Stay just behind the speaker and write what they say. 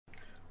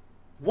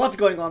What's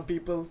going on,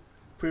 people?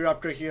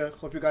 Pre-Raptor here.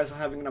 Hope you guys are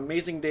having an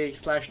amazing day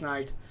 /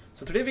 night.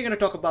 So today we're going to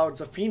talk about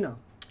Zafina.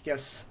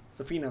 Yes,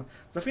 Zafina.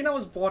 Zafina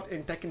was brought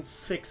in Tekken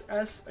 6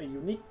 as a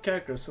unique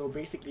character. So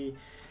basically,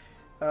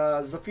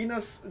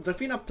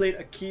 Zafina played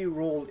a key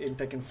role in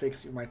Tekken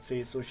 6, you might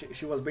say. So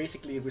she was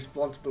basically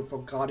responsible for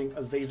guarding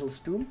Azazel's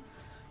tomb.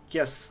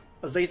 Yes,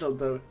 Azazel,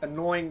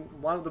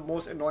 one of the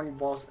most annoying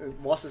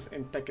bosses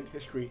in Tekken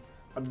history,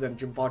 other than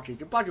Jinpachi.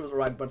 Jinpachi was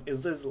alright, but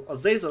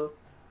Azazel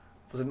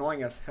was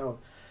annoying as hell.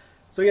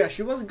 So yeah,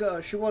 she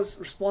was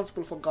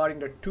responsible for guarding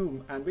the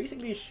tomb, and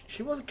basically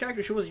she was a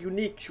character. She was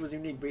unique.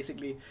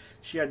 Basically,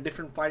 she had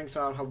different fighting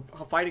style.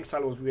 Her fighting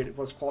style was weird. It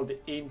was called the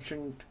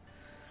ancient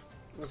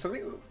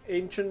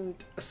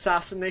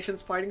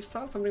assassinations fighting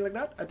style, something like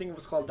that. I think it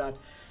was called that.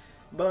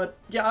 But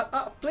yeah,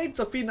 I played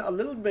Zafina a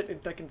little bit in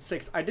Tekken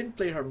 6. I didn't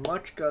play her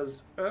much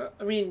because I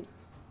mean,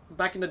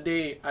 back in the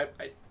day,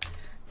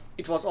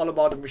 it was all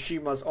about the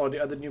Mishimas or the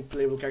other new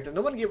playable characters.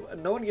 No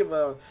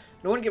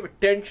one gave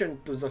attention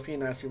to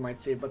Zafina, as you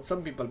might say, but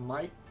some people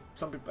might.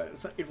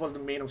 It was the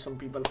main of some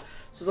people.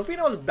 So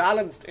Zafina was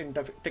balanced in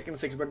Tekken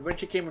 6, but when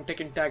she came in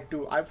Tekken Tag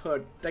 2, I've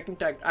heard Tekken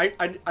Tag.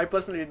 I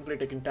personally didn't play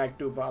Tekken Tag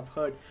 2, but I've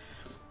heard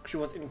she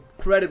was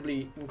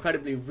incredibly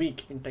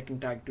weak in Tekken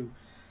Tag 2.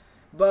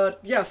 But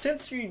yeah,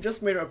 since she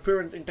just made her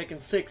appearance in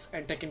Tekken 6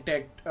 and Tekken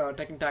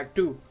Tag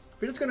 2,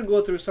 we're just gonna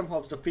go through some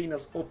of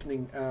Zafina's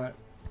opening.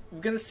 We're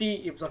gonna see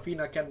if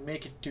Zafina can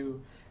make it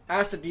to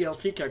as a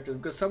DLC character,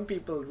 because some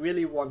people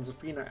really want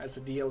Zafina as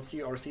a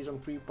DLC or Season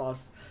 3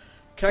 pass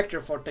character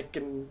for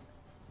Tekken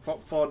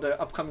for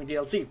the upcoming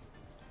DLC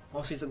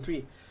or Season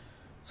 3.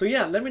 So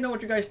yeah, let me know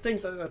what you guys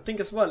think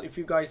as well, if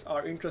you guys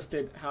are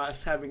interested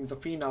as having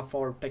Zafina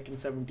for Tekken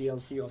 7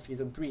 DLC or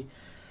Season 3.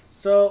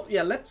 So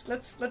yeah, let's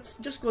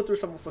just go through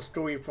some of the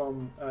story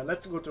from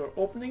let's go through our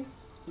opening.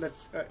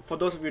 For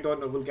those of you who don't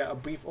know, we'll get a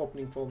brief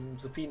opening from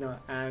Zafina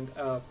and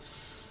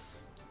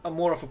a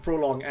more of a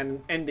prologue and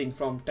an ending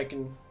from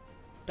Tekken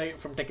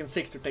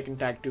 6 to Tekken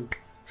Tag 2.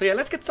 So yeah,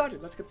 let's get started.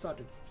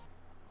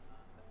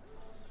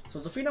 So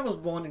Zafina was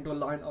born into a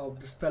line of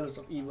dispellers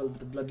of evil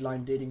with a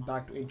bloodline dating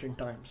back to ancient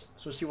times.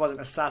 So she was an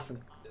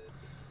assassin.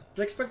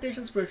 The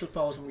expectation spiritual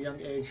powers from a young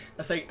age.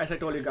 As I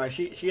told you guys,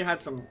 she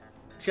had some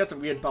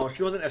weird powers.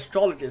 She was an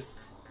astrologist.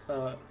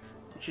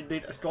 She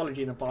did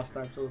astrology in her past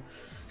time, so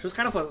she was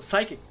kind of a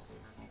psychic,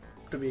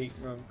 to be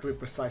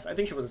precise. I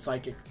think she was a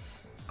psychic.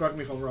 Correct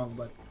me if I'm wrong,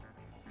 but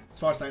as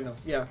far as I know,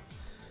 yeah.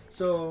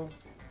 So,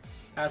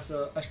 as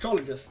an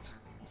astrologist,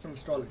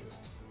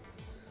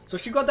 so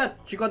she got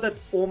that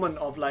omen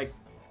of like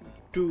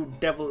two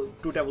devil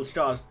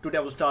stars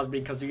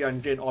being Kazuya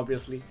and Jin,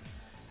 obviously.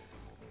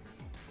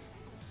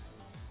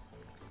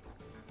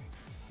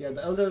 Yeah,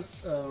 the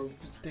elders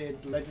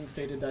legend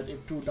stated that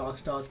if two dark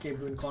stars came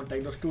to in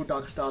contact, those two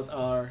dark stars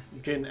are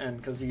Jin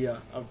and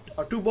Kazuya,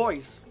 are two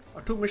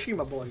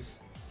Mishima boys,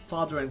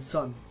 father and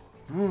son.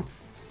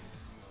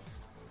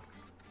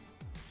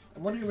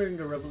 Wondering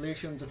the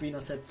revelation,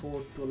 Zafina set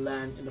forth to a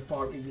land in the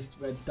far east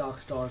where dark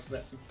stars were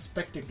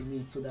expected to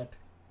meet, so that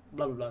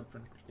blah blah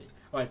blah.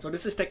 Alright, so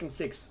this is Tekken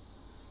 6.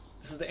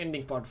 This is the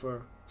ending part for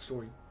her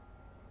story.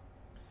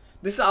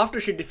 This is after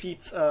she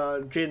defeats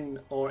Jin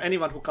or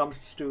anyone who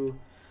comes to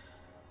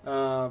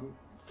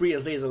free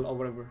Azazel or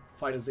whatever,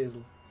 fight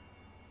Azazel.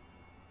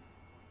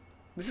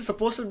 This is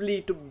supposed to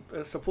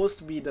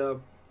be the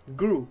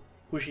guru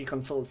who she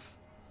consults.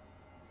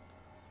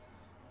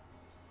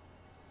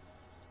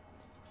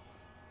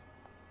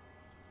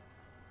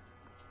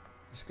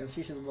 As you can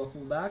see, she's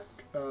walking back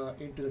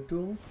into the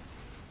tomb.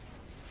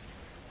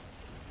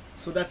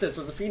 So that's it.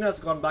 So Zafina has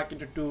gone back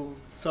into tomb,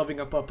 serving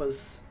a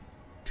purpose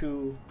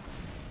to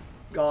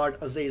guard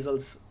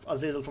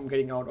Azazel from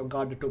getting out, or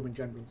guard the tomb in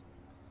general.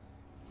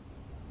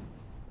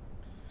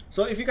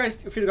 So if you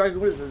guys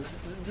notice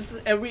this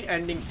is every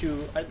ending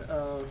to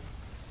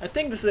I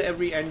think this is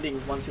every ending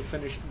once you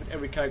finish with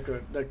every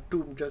character. The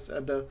tomb just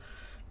the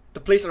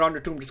place around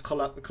the tomb just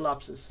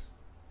collapses.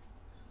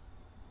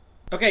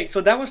 Okay,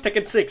 so that was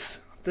Tekken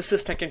 6. This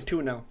is Tekken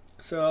 2 now.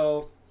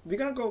 So we're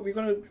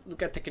gonna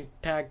look at Tekken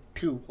Tag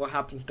 2. What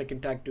happens in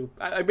Tekken Tag 2?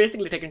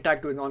 Basically, Tekken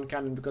Tag 2 is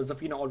non-canon because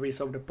Zafina already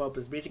served a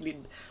purpose. Basically,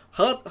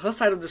 her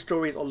side of the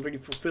story is already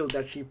fulfilled,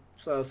 that she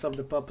served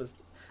the purpose.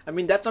 I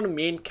mean, that's not the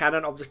main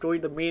canon of the story.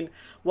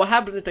 What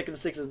happens in Tekken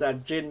 6 is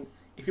that Jin,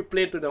 if you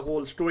play through the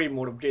whole story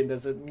mode of Jin,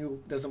 there's a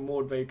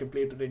mode where you can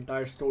play through the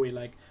entire story,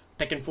 like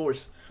Tekken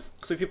Force.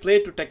 So if you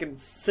play through Tekken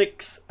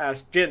 6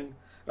 as Jin,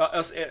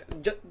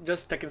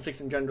 just Tekken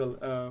 6 in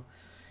general,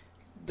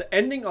 the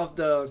ending of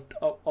the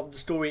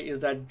story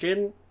is that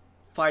Jin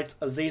fights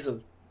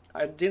Azazel.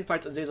 Jin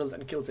fights Azazel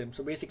and kills him.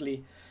 So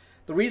basically,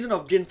 the reason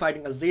of Jin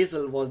fighting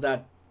Azazel was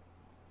that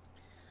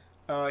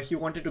he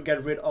wanted to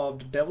get rid of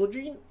the devil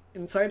gene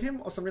inside him,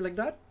 or something like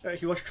that.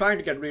 He was trying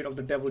to get rid of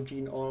the devil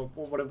gene or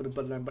whatever the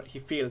bloodline, but he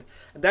failed.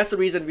 And that's the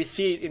reason we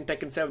see in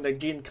Tekken 7 that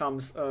Jin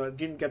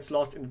gets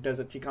lost in the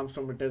desert. He comes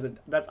from a desert.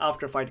 That's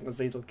after fighting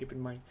Azazel, keep in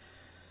mind.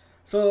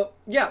 So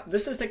yeah,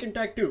 this is Tekken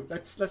Tag 2.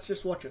 Let's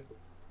just watch it.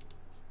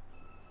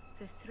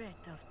 The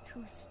threat of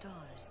two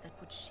stars that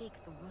would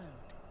shake the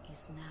world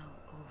is now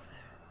over.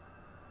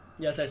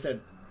 Yes, I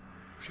said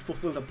she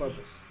fulfilled her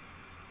purpose.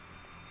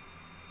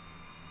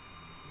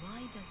 Yet,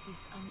 why does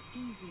this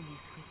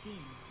uneasiness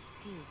within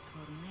still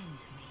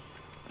torment me?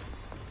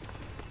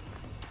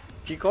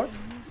 G-Corp, A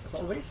new as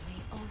star always.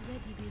 may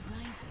already be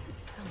rising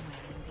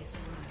somewhere in this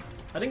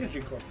world. I think it's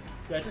G-Corp.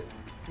 Yeah,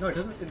 no, it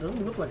doesn't. It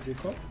doesn't look like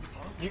G-Corp.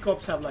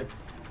 G-Corps have like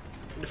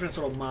different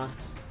sort of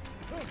masks.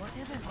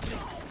 Whatever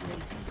threat it may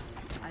be,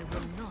 I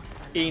will not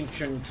allow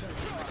Ancient it to serve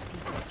my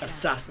people's hand.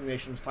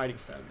 assassination fighting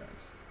style, guys.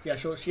 Yeah,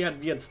 so she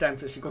had weird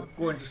stances. She could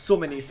go into so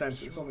many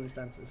stances. So many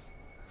stances.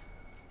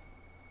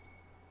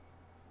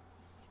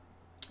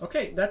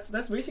 Okay, that's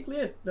basically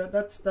it.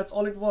 That's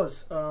all it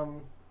was.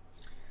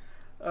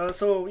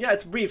 So yeah,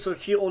 it's brief. So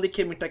she only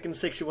came in Tekken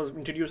 6. She was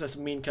introduced as a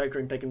main character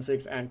in Tekken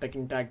 6 and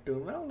Tekken Tag 2.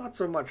 Well, not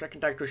so much.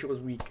 Tekken Tag 2 she was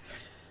weak.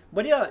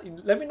 But yeah,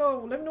 let me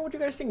know what you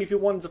guys think. If you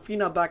want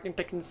Zafina back in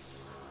Tekken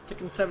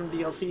 7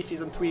 DLC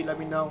Season 3, let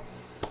me know.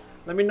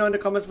 Let me know in the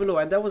comments below.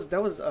 And that was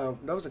a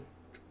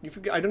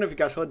I don't know if you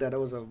guys heard that. That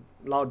was a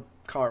loud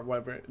car,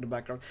 whatever, in the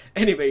background.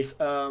 Anyways,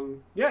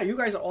 yeah, you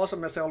guys are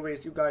awesome as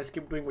always. You guys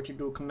keep doing what you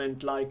do.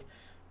 Comment, like,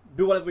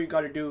 do whatever you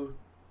gotta do.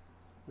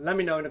 Let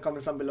me know in the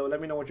comments down below. Let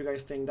me know what you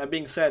guys think. That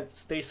being said,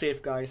 stay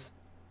safe, guys.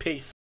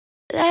 Peace.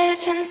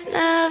 Legends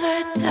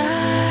never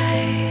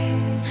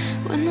die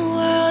when the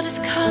world is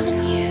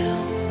calling you.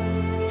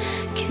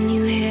 Can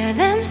you hear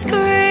them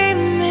scream?